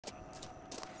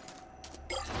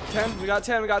10, we got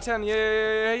 10, we got 10.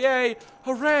 Yay, yay,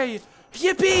 hooray.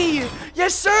 Yippee!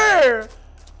 Yes, sir!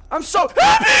 I'm so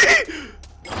happy!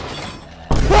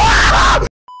 Ah!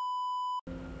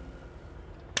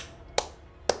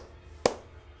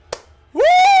 Woo!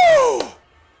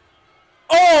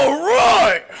 All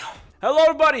right! Hello,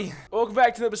 everybody. Welcome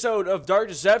back to the episode of Dark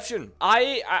Deception.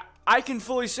 I can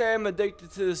fully say I'm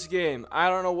addicted to this game. I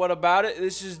don't know what about it.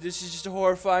 This is just a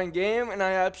horrifying game, and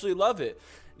I absolutely love it.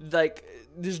 Like,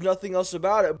 there's nothing else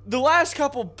about it. The last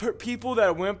couple people that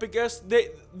I went up against,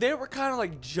 they were kind of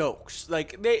like jokes.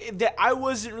 Like I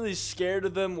wasn't really scared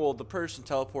of them. Well, the person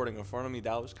teleporting in front of me,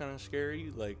 that was kind of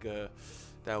scary. Like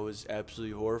that was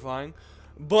absolutely horrifying.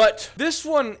 But this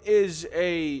one is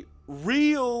a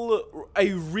real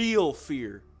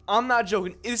fear. I'm not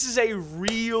joking. This is a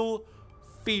real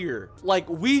fear. Like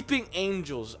weeping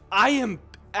angels. I am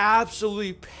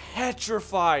absolutely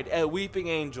petrified at weeping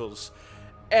angels.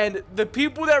 And the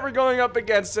people that we're going up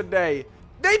against today,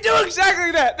 they do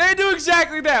exactly that. They do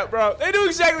exactly that, bro. They do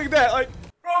exactly that. Like,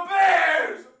 bro,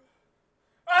 bears!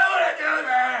 I want to do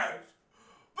this!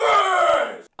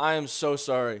 Bears! I am so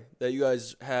sorry that you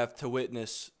guys have to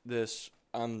witness this.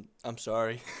 I'm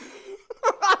sorry.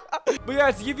 But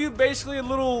yeah, to give you basically a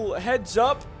little heads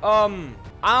up, I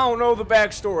don't know the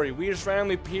backstory. We just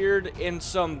randomly appeared in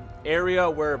some area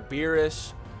where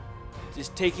Beerus is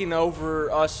taking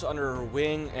over us under her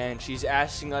wing, and she's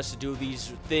asking us to do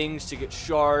these things to get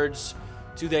shards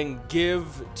to then give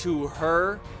to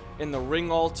her in the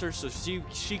ring altar so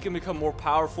she can become more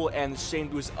powerful, and the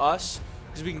same as us,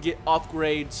 because we can get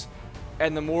upgrades,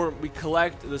 and the more we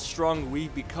collect, the stronger we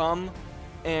become.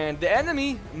 And the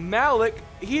enemy, Malik,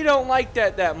 he don't like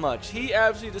that much. He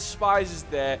absolutely despises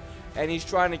that, and he's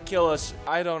trying to kill us.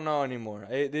 I don't know anymore.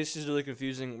 This is really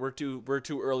confusing. We're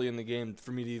too early in the game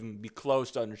for me to even be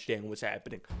close to understand what's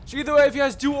happening. So either way, if you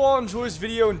guys do all enjoy this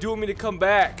video and do want me to come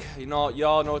back, you know,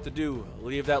 y'all know what to do.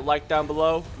 Leave that like down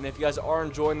below. And if you guys are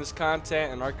enjoying this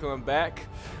content and are coming back,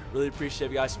 really appreciate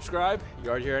if you guys subscribe.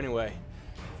 You're already here anyway.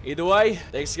 Either way,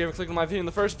 thanks again for clicking on my video in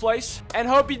the first place, and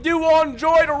hope you do all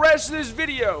enjoy the rest of this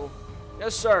video.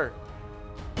 Yes, sir.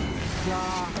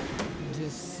 Dark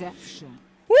Deception.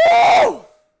 Woo!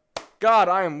 God,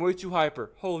 I am way too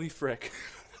hyper. Holy frick.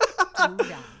 2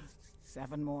 down,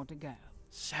 7 more to go.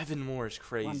 7 more is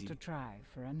crazy. Want to try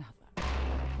for another.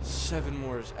 7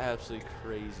 more is absolutely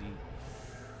crazy.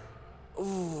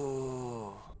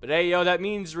 Ooh. But hey, yo, that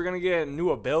means we're gonna get a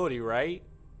new ability, right?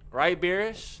 Right,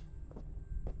 Beerus?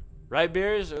 Right,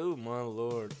 Beerus? Oh, my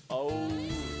lord. Oh,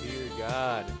 dear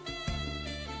God.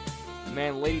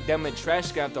 Man, Lady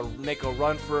Demetre's gonna have to make a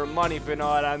run for her money, if you know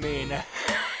what I mean.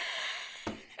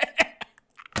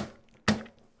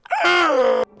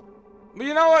 But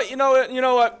you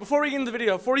know what? Before we get into the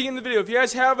video, if you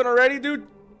guys haven't already, dude,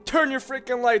 turn your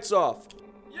freaking lights off.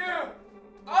 Yeah,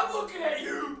 I'm looking at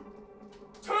you.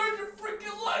 Turn your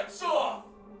freaking lights off.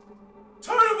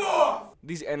 Turn them off.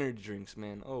 These energy drinks,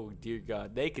 man. Oh, dear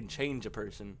God. They can change a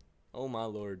person. Oh, my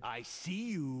lord. I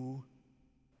see you.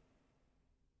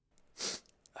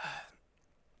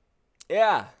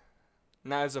 Yeah.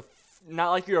 Not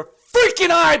like you're a freaking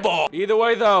eyeball. Either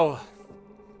way, though,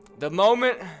 the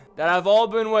moment that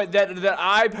that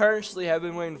I personally have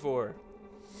been waiting for.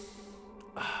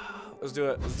 Let's do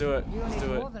it. Let's do it. You'll Let's need do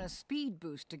more it. than a speed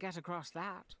boost to get across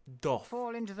that. Duff.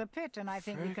 Fall into the pit, and I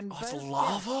think we can it's both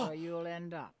lava? guess where you'll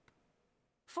end up.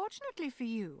 Fortunately for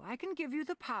you, I can give you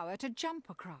the power to jump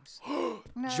across.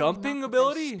 No, Jumping not with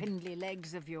ability? those spindly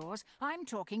legs of yours. I'm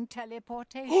talking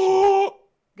teleportation.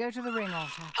 Go to the ring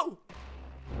altar.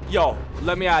 Yo,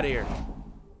 let me out of here.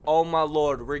 Oh my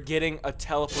lord, we're getting a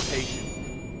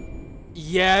teleportation.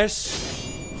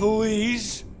 Yes,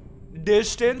 please.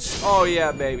 Distance. Oh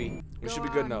yeah, baby. We should be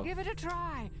good now. Give it a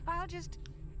try. I'll just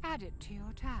add it to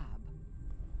your tab.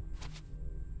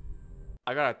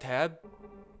 I got a tab.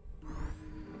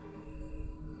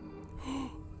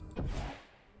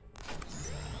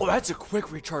 Oh, that's a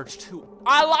quick recharge too.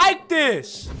 I like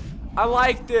this. I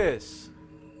like this.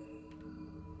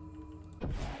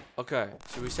 Okay,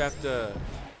 so we just have to.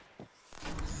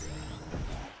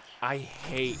 I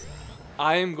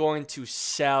am going to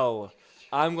sell.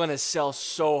 I'm gonna sell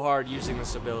so hard using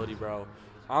this ability, bro.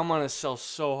 I'm gonna sell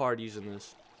so hard using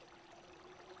this.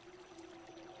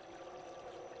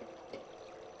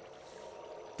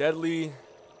 Deadly.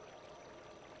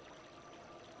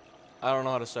 I don't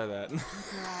know how to say that. Keep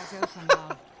your eyes open,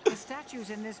 love. The statues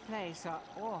in this place are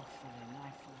awfully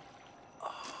lifelike.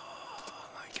 Oh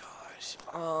my gosh.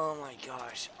 Oh my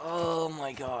gosh. Oh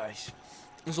my gosh.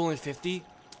 There's only 50?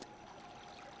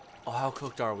 Oh, how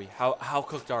cooked are we? How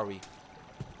cooked are we?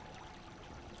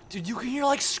 Dude, you can hear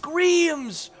like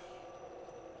screams.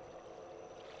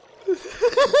 No! No!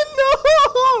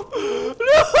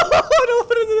 I don't want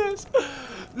to do this.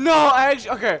 No, I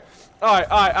actually. Okay.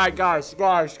 Alright, guys,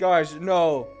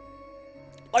 no.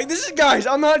 Like, this is, guys,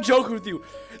 I'm not joking with you.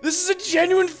 This is a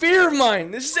genuine fear of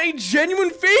mine. This is a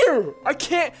genuine fear. I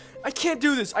can't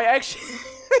do this. I actually,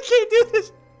 I can't do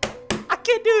this. I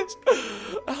can't do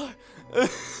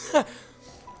this.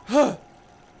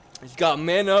 Just gotta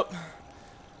man up.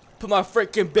 Put my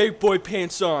freaking big boy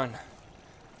pants on.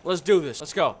 Let's do this.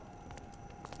 Let's go.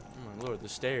 Oh my lord, the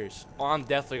stairs. Oh, I'm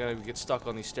definitely gonna get stuck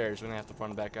on these stairs. We're gonna have to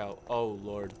run back out. Oh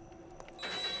lord.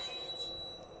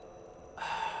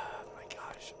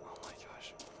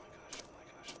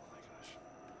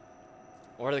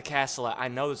 Where's the castle at? I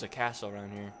know there's a castle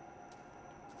around here.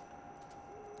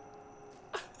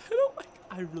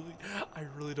 I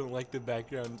really don't like the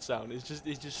background sound. It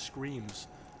just screams.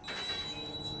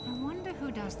 I wonder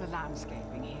who does the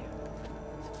landscaping here.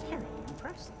 It's very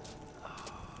impressive.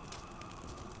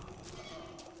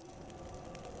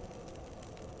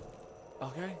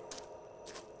 Okay.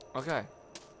 Okay.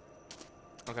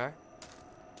 Okay.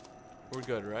 We're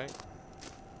good, right?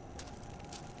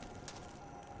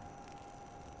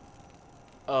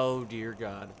 Oh dear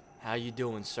God. How you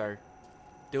doing, sir?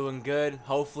 Doing good?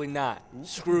 Hopefully not.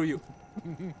 Screw you.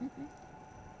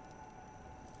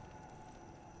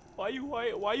 Why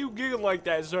you giggling like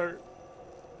that, sir?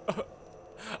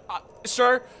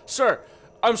 Sir,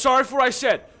 I'm sorry for what I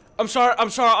said. I'm sorry.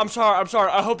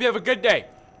 I hope you have a good day.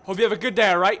 Hope you have a good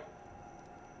day, alright?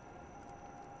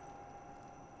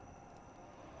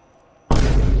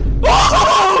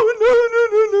 Oh,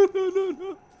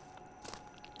 no.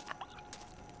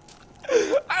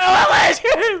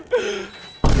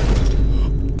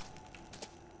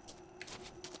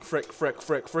 Frick,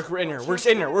 we're in here. Where's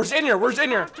in here? You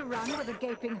have to run with a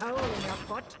gaping hole in your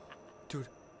foot. Dude,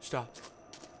 stop.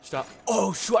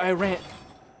 Oh, shoot, I ran.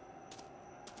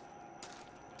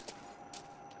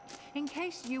 In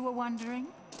case you were wondering,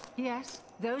 yes,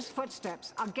 those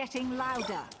footsteps are getting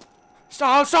louder.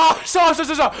 Stop. Stop.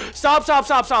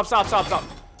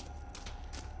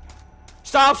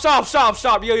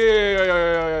 Yo.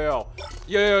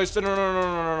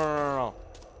 No.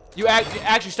 You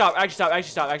actually stop.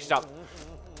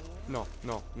 No.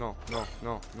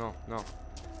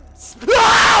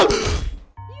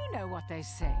 You know what they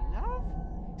say, love.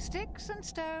 Sticks and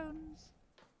stones.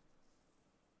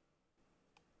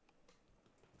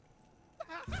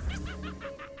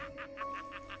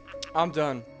 I'm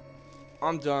done.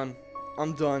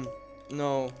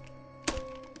 No.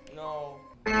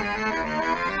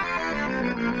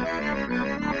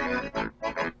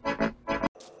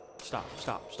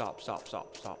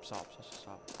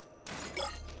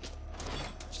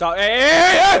 Stop.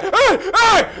 Hey!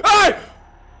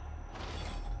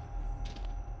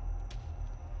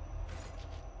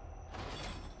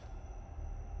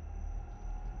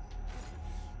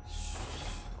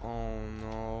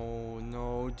 Oh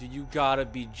no, dude, you gotta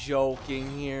be joking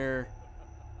here.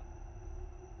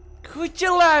 Quit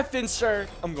your laughing, sir.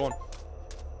 I'm going.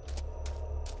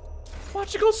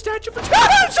 Watch it go statue for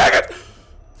 10 seconds!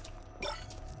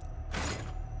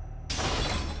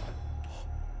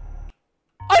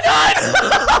 I died!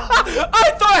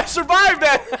 I thought I survived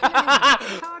that!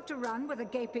 It's hard to run with a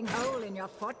gaping hole in your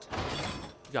foot.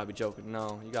 You gotta be joking.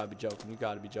 No, you gotta be joking. You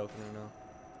gotta be joking right now.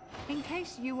 In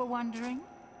case you were wondering,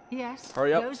 yes,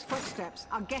 hurry up. Those footsteps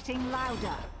are getting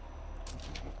louder.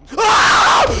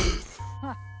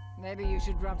 Ah! Maybe you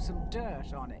should rub some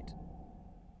dirt on it.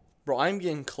 Bro, I'm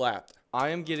getting clapped. I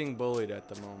am getting bullied at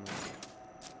the moment.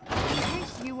 In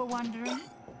case you were wondering,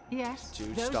 yes,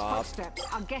 dude, those stop. footsteps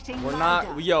are getting We're louder.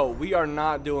 not, yo, we are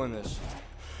not doing this.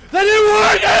 That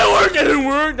didn't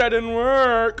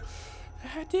work!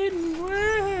 That didn't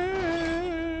work!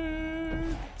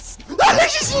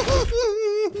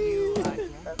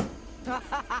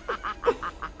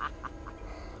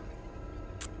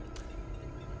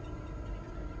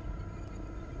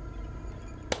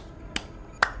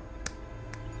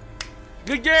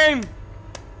 Good game.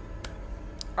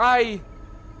 I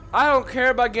don't care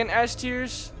about getting S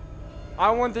tiers. I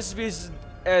want this to be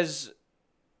as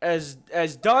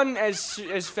done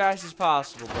as fast as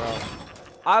possible, bro.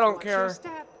 I don't care.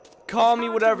 Call me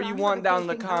whatever you want down in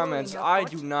the comments. I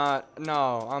do not.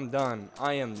 No, I'm done.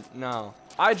 No.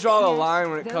 I draw the line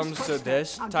when it comes to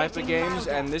this type of games,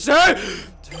 and this actually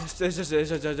does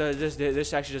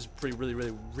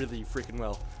really freaking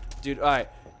well, dude. All right,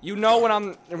 you know when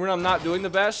I'm not doing the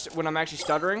best, when I'm actually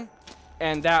stuttering,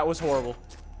 and that was horrible.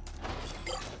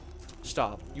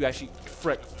 Stop. You actually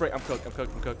frick. I'm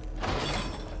cooked.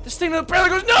 This thing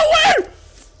apparently goes nowhere.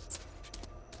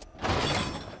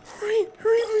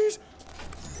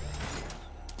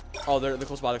 Oh, they're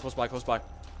close by. They're close by. Close by.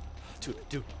 Dude.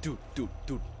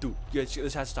 Yeah,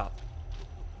 this has to stop.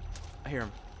 I hear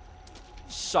him.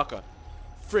 Sucker.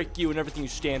 Frick you and everything you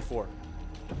stand for.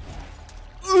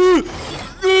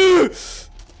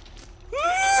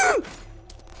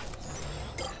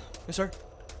 Yes, sir.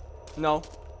 No.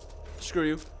 Screw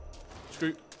you. Screw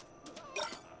you.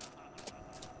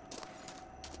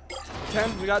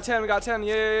 10. We got 10. We got 10.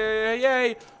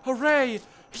 Yay. Hooray.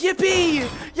 Yippee.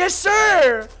 Yes,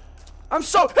 sir. I'm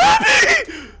so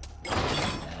happy.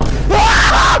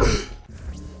 Ah!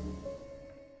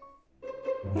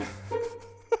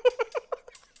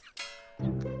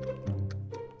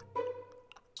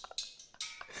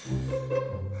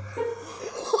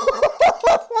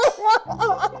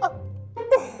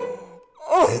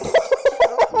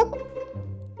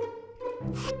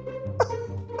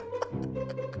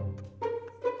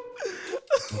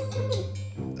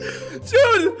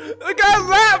 Dude, the guy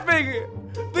laughing!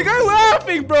 The guy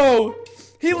laughing, bro!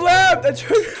 He laughed! I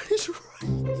turned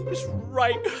around, he was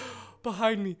right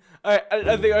behind me.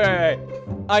 Alright.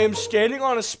 I am standing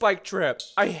on a spike trap.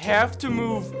 I have to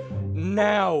move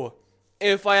now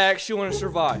if I actually want to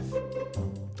survive.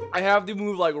 I have to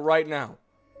move like right now.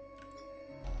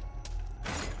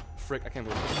 Frick, I can't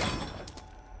move.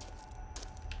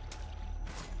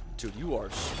 Dude, you are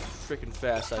freaking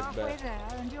fast, I Halfway bet. there,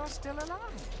 and you're still alive.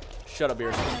 Shut up,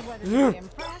 Beers. I don't know whether to be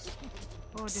impressed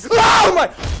or Oh my!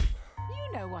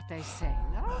 You know what they say,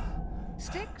 love.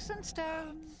 Sticks and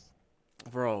stones.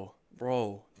 Bro,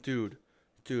 dude,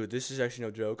 this is actually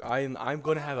no joke. I'm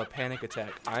going to have a panic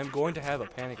attack. I'm going to have a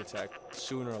panic attack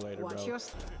sooner or later, Watch bro. your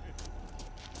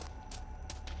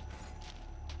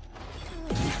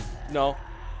No.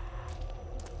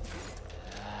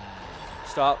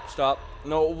 Stop.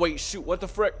 No, wait, shoot. What the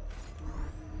frick?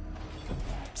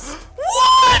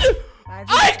 What?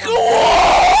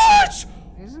 What?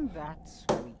 Isn't that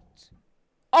sweet?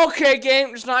 Okay,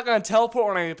 game. It's not gonna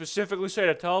teleport when I specifically say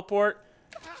to teleport.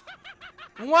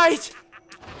 What?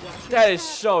 That is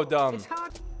so dumb. It's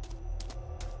hard.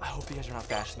 I hope you guys are not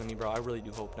faster than me, bro. I really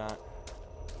do hope not.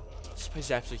 This place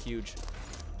is absolutely huge.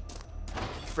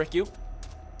 Frick you.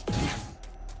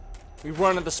 We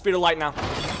run at the speed of light now.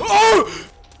 Oh!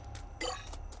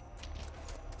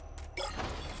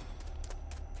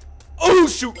 Oh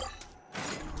shoot!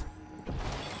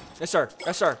 Yes sir.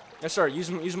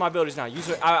 Use my abilities now.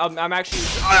 I'm actually.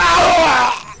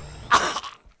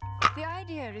 The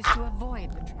idea is to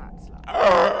avoid the traps,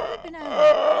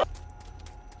 love.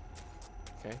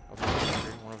 Okay,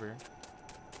 one over here.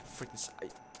 Frick this.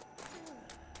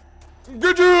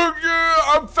 Good job, yeah,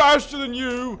 I'm faster than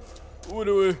you. What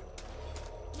do we?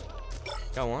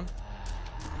 Got one.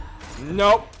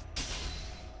 Nope.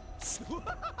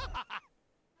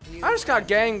 I just got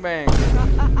gangbanged.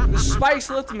 The spikes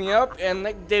lifted me up, and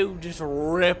that dude just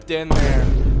ripped in there.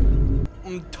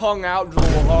 Tongue out.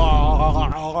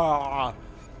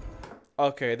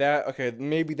 Okay,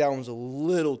 maybe that one's a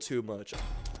little too much.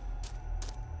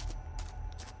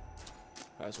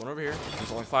 There's one over here.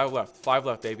 There's only 5 left. 5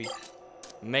 left, baby.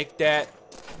 Make that.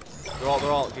 They're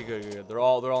all. Okay, good. They're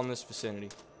all in this vicinity.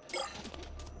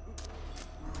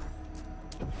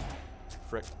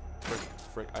 Frick.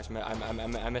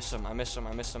 I missed him. I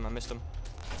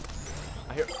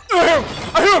hear him!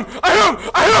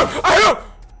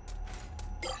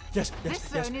 Yes. This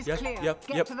zone is clear. Yep.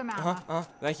 Get to the map.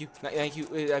 Thank you.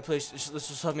 Please,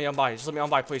 just let me on by. Just let me on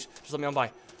by, please. Just let me on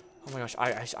by. Oh my gosh,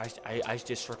 I just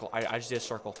did a circle. I just did a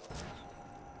circle.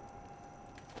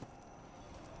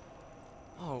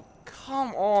 Oh,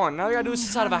 come on. Now we gotta do this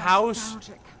inside of a house.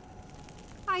 Nostalgic.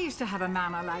 I used to have a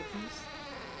manor like this.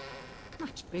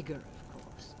 Much bigger, of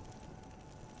course.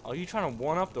 Are you trying to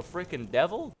one-up the freaking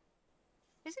devil?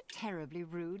 Is it terribly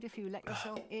rude if you let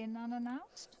yourself in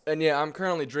unannounced? And yeah, I'm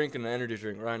currently drinking an energy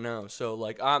drink right now. So,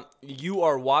 like, you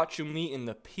are watching me in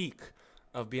the peak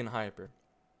of being hyper.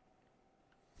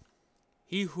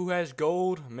 He who has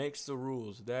gold makes the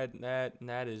rules. That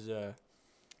is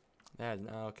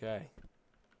okay.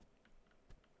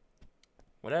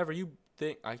 Whatever you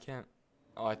think, I can't.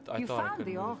 Oh, I thought I You found couldn't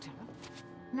the move. altar.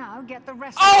 Now get the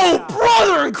rest. Oh, of the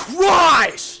brother in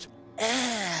Christ!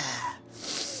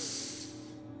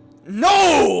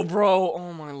 No, bro.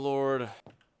 Oh my lord.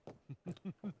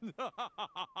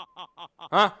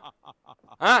 Huh?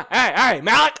 Hey,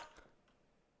 Malik!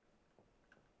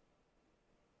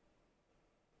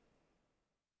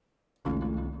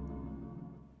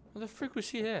 Where the frick was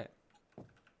he at?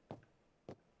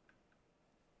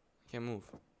 Can't move.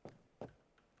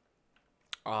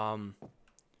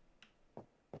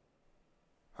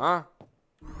 Huh?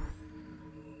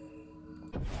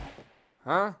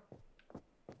 Huh?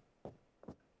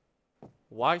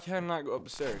 Why can't I not go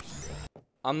upstairs?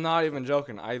 I'm not even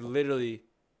joking. I literally...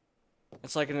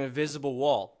 It's like an invisible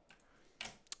wall.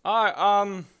 Alright,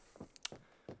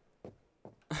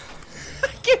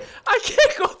 I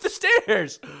can't go up the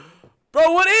stairs!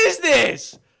 Bro, what is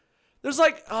this? There's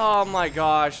like... Oh my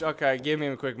gosh. Okay, give me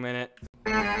a quick minute.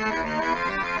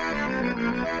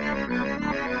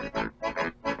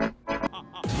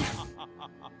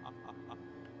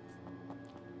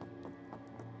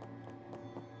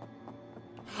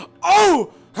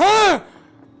 Oh! Huh?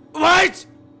 What?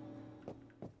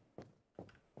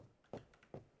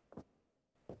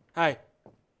 Hi.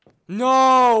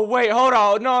 No, wait, hold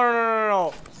on.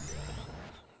 No.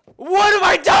 What have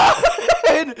I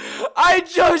done? I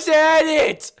just had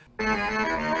it.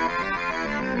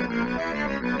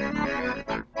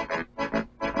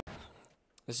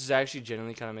 This is actually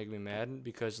genuinely kind of making me mad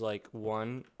because, like,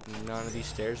 one, none of these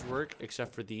stairs work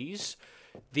except for these.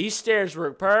 These stairs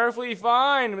work perfectly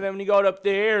fine, but then when you go up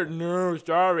there, no,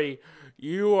 sorry,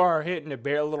 you are hitting a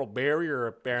little barrier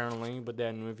apparently. But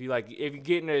then if you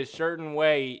get in a certain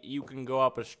way, you can go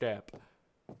up a step.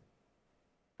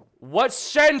 What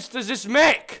sense does this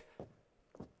make?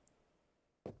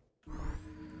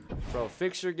 Bro,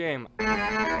 fix your game. Oh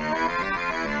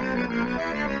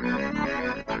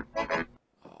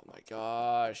my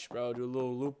gosh, bro, do a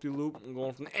little loop-de-loop. I'm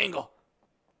going from the angle.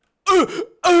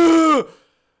 Oh,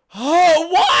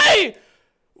 why?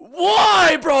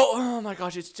 Why, bro? Oh my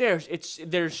gosh, it's stairs.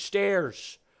 There's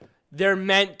stairs. They're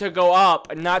meant to go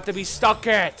up and not to be stuck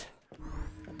at.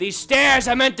 These stairs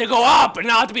are meant to go up and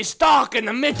not to be stuck in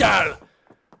the middle.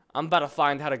 I'm about to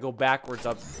find how to go backwards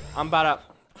up. I'm about to...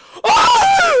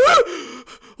 Oh!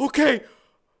 Okay.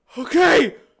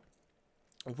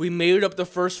 We made it up the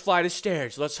first flight of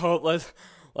stairs. Let's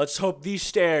hope these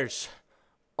stairs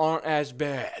aren't as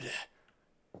bad.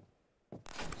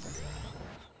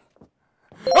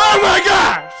 Oh my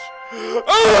gosh!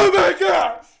 Oh my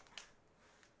gosh!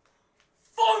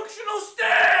 Functional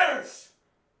stairs!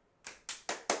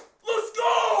 Let's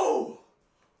go!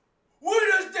 We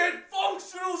just did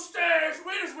functional stairs!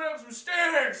 We just went up some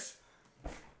stairs!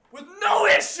 With no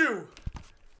issue!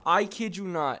 I kid you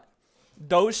not.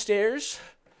 Those stairs,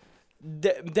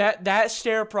 that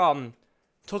stair problem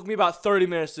took me about 30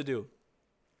 minutes to do.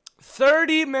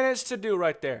 30 minutes to do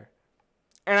right there.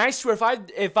 And I swear,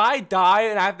 if I die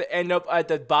and I have to end up at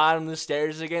the bottom of the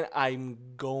stairs again,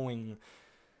 I'm going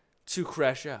to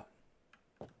crash out.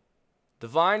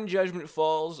 Divine judgment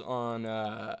falls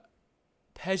on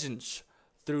peasants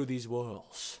through these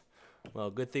walls. Well,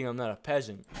 good thing I'm not a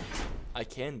peasant. I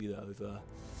can be though if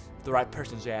the right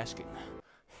person's asking.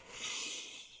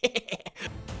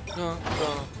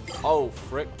 Oh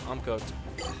frick, I'm cooked.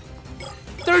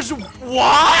 There's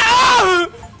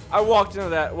what? I walked into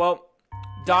that. Well,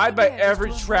 died by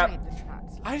every trap.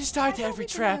 I just died to every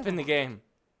trap in the game.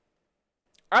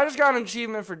 I just got an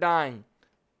achievement for dying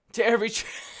to every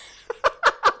trap.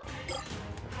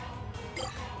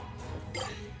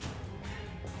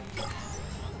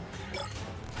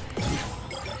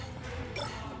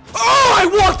 Oh, I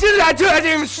walked into that dude. I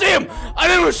didn't even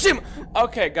see him.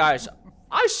 Okay, guys,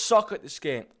 I suck at this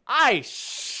game. I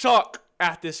suck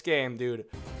at this game, dude.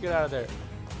 Get out of there.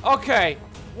 Okay,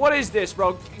 what is this,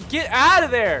 bro? Get out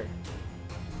of there.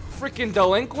 Freaking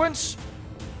delinquents.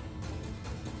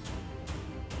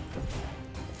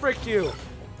 Frick you.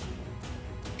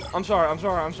 I'm sorry.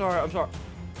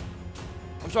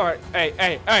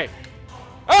 Hey.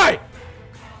 Ah,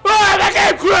 that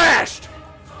game crashed.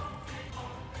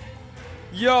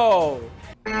 Yo.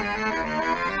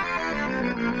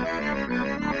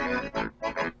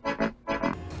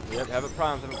 Yep, have it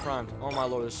primed. Oh my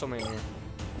lord, there's so many in here.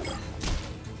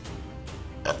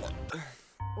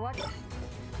 What?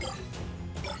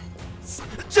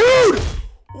 Dude!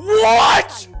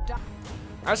 What?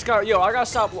 I gotta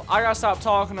stop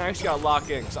talking. I actually gotta lock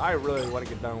in because I really want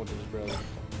to get done with this, brother.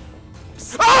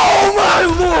 Oh my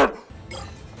lord!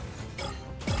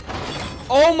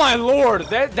 Oh my lord!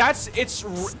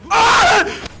 Ah!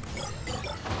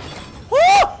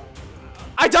 Oh!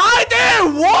 I died there!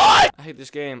 What? I hate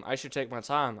this game. I should take my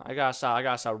time. I gotta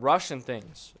stop rushing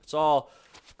things. It's all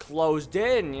closed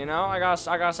in, you know? I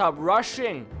gotta stop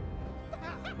rushing.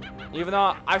 Even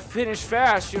though I finish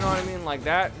fast, you know what I mean? Like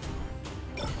that.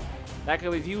 That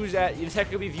could be viewed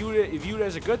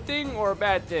as a good thing or a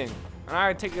bad thing. And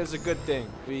I take it as a good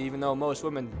thing, even though most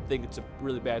women think it's a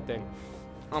really bad thing.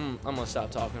 I'm gonna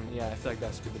stop talking. Yeah, I feel like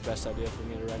that's the best idea for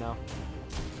me right now.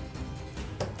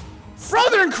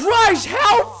 Brother in Christ,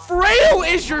 how frail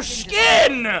is your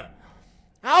skin?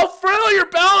 How frail are your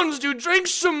bones, dude? Drink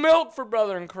some milk for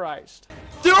Brother in Christ.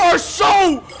 There are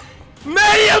so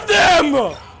Many of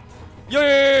them!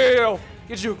 Yo.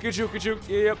 Get you.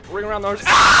 Yep, ring around the horse.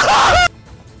 Ah!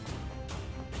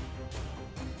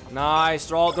 Nice,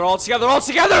 they're all together,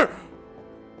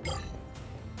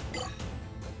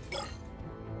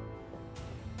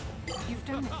 You've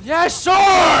done it. Yes,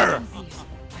 sir! One piece,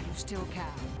 while you still can.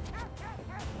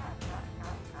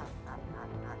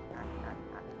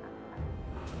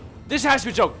 This has to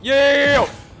be a joke. Yo.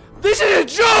 This is a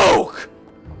joke!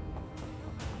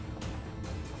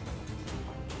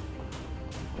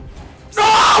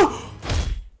 No!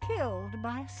 Killed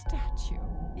by a statue.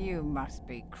 You must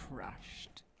be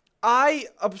crushed.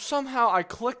 Somehow I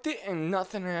clicked it and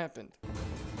nothing happened. So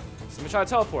let me try to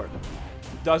teleport.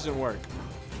 Doesn't work.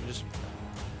 Just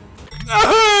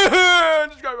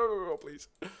go, please.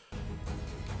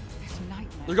 This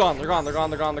nightmare. They're gone.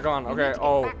 Okay. Get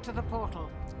Oh, back to the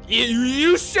portal.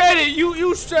 you said it.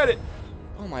 You said it.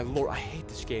 Oh my lord, I hate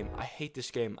this game.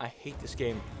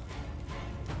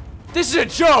 This is a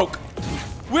joke.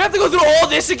 We have to go through all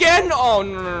this again? Oh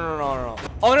no.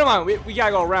 Oh, never mind. We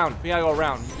gotta go around.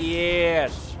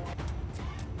 Yes.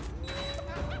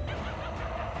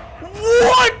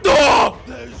 What the?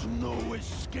 There's no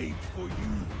escape for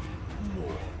you,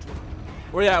 mortal.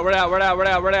 Where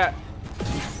at?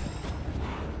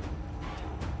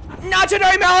 Not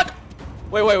today, Malik!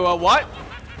 Wait, what?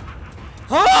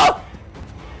 Huh?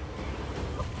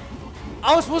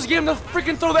 I was supposed to get him to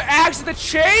freaking throw the axe at the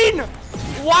chain?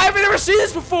 Why have I never seen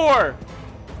this before?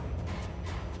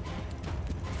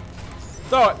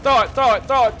 Throw it.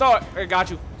 I got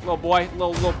you, little boy,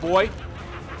 little boy.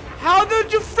 How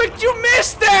did you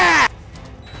miss that?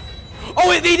 Oh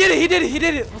wait, he did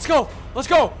it. Let's go.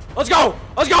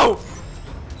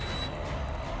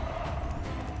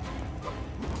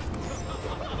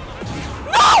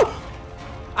 No!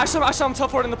 I saw him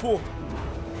teleport in the pool.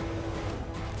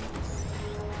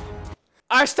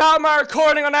 I stopped my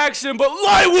recording on accident, but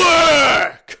light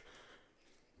work!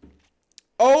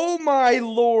 Oh my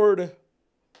lord.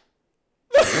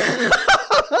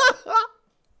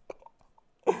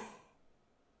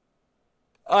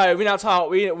 Alright,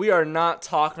 we are not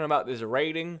talking about this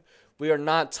rating. We are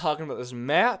not talking about this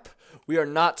map. We are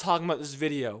not talking about this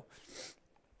video.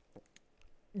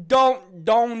 Just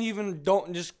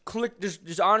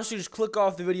click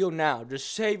off the video now.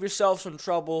 Just save yourself some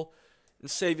trouble and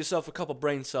save yourself a couple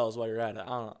brain cells while you're at it.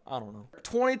 I don't know.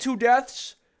 22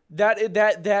 deaths. That's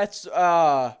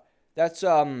 7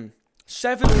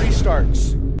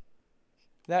 restarts.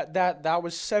 That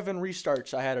was 7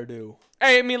 restarts I had to do.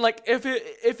 Hey, I mean, like, if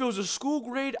it was a school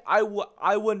grade, I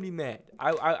wouldn't be mad.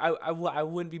 I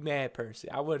wouldn't be mad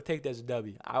personally. I would have taken that as a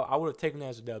W. I would have taken that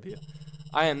as a W.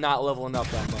 I am not leveling up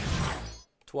that much.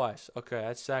 Twice. Okay,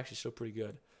 that's actually still pretty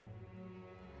good.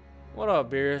 What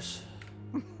up, Beerus?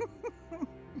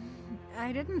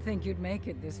 I didn't think you'd make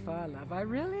it this far, love. I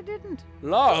really didn't.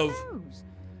 Love? Who knows?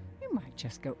 You might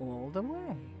just go all the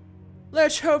way.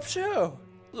 Let's hope so.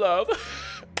 Love.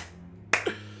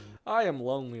 I am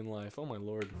lonely in life. Oh my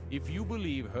lord. If you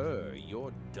believe her,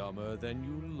 you're dumber than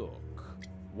you look.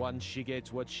 Once she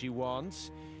gets what she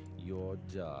wants, you're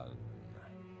done.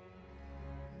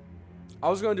 I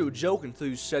was gonna do a joke until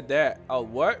you said that. Oh,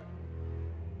 what?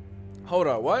 Hold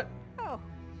on, what? Oh,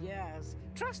 yes.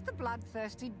 Trust the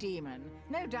bloodthirsty demon.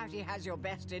 No doubt he has your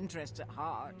best interests at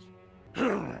heart.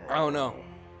 I don't know.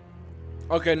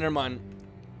 Okay, never mind.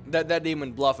 That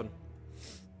demon bluffing.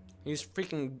 He's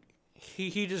freaking...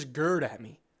 He just girred at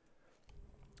me.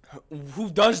 Who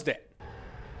does that?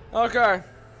 Okay.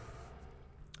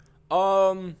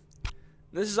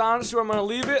 This is honestly where I'm gonna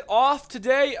leave it off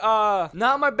today.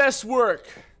 Not my best work.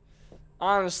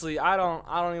 Honestly, I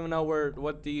don't even know where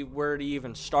to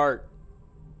even start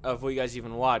of what you guys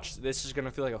even watched. This is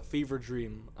gonna feel like a fever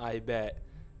dream, I bet.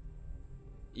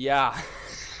 Yeah.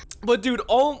 But dude,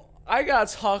 I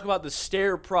gotta talk about the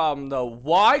stair problem though.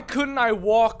 Why couldn't I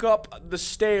walk up the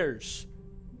stairs?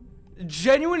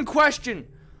 Genuine question.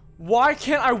 Why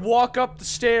can't I walk up the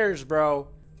stairs, bro?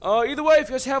 Either way, if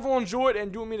you guys have all enjoyed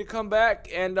and do want me to come back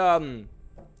and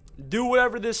do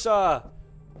whatever this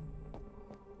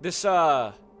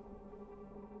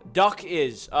duck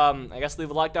is, I guess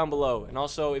leave a like down below. And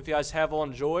also, if you guys have all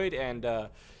enjoyed and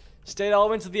stayed all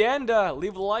the way to the end,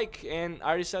 leave a like. And I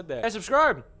already said that. And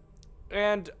subscribe.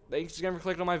 And thanks again for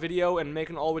clicking on my video and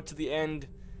making it all the way to the end.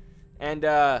 And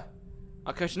I'll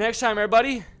catch you next time,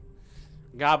 everybody.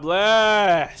 God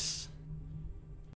bless.